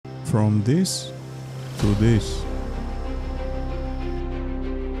from this to this.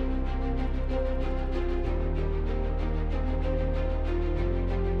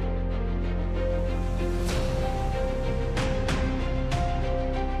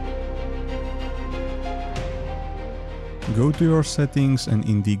 Go to your settings and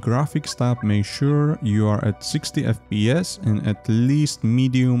in the graphics tab make sure you are at 60 FPS and at least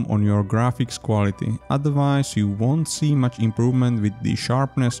medium on your graphics quality, otherwise you won't see much improvement with the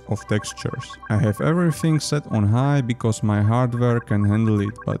sharpness of textures. I have everything set on high because my hardware can handle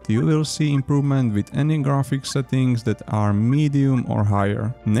it, but you will see improvement with any graphics settings that are medium or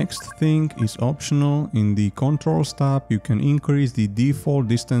higher. Next thing is optional. In the controls tab you can increase the default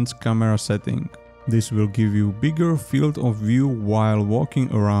distance camera setting. This will give you bigger field of view while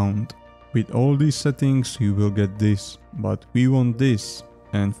walking around. With all these settings you will get this, but we want this,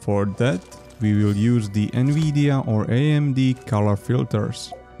 and for that we will use the Nvidia or AMD color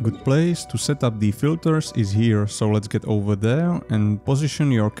filters. Good place to set up the filters is here, so let's get over there and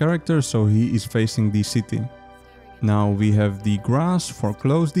position your character so he is facing the city. Now we have the grass for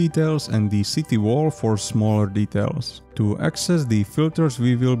close details and the city wall for smaller details. To access the filters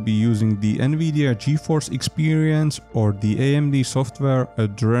we will be using the Nvidia GeForce Experience or the AMD Software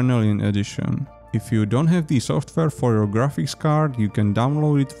Adrenaline Edition. If you don't have the software for your graphics card, you can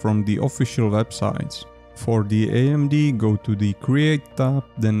download it from the official websites. For the AMD, go to the Create tab,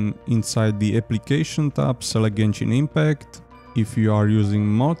 then inside the Application tab select Genshin Impact. If you are using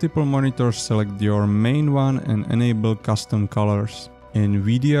multiple monitors, select your main one and enable custom colors.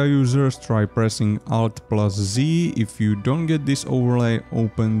 Nvidia users try pressing Alt+Z. If you don't get this overlay,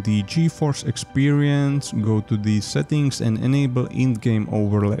 open the GeForce Experience, go to the settings and enable in-game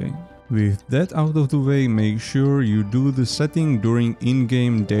overlay. With that out of the way, make sure you do the setting during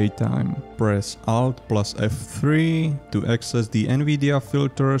in-game daytime. Press Alt+F3 to access the Nvidia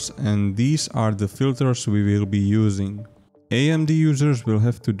filters, and these are the filters we will be using. AMD users will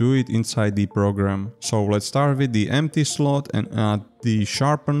have to do it inside the program. So let's start with the empty slot and add the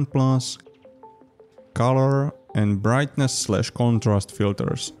sharpen plus, color and brightness/contrast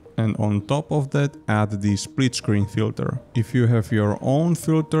filters. And on top of that add the split screen filter. If you have your own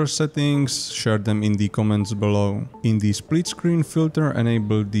filter settings, share them in the comments below. In the split screen filter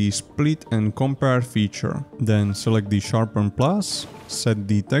enable the split and compare feature. Then select the sharpen plus, set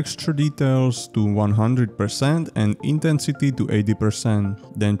the texture details to 100% and intensity to 80%.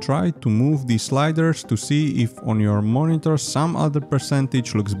 Then try to move the sliders to see if on your monitor some other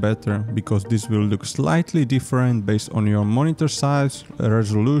percentage looks better, because this will look slightly different based on your monitor size,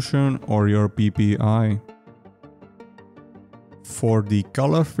 resolution or your PPI. For the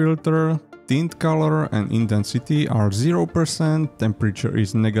color filter, tint color and intensity are 0%, temperature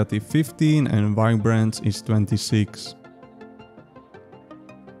is -15 and vibrance is 26.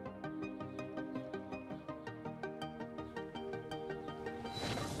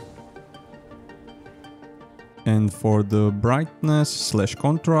 And for the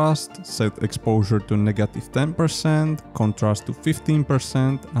brightness/contrast, set exposure to -10%, contrast to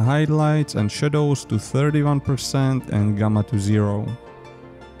 15%, highlights and shadows to 31% and gamma to 0.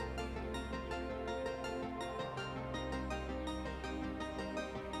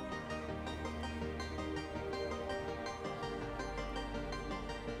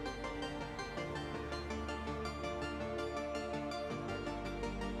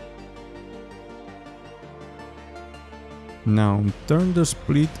 Now turn the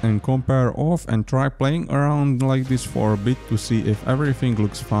split and compare off and try playing around like this for a bit to see if everything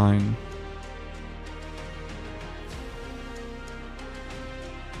looks fine.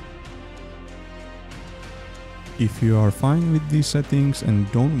 If you are fine with these settings and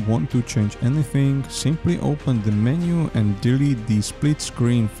don't want to change anything, simply open the menu and delete the split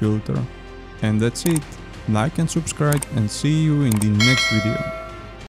screen filter. And that's it. Like and subscribe and see you in the next video.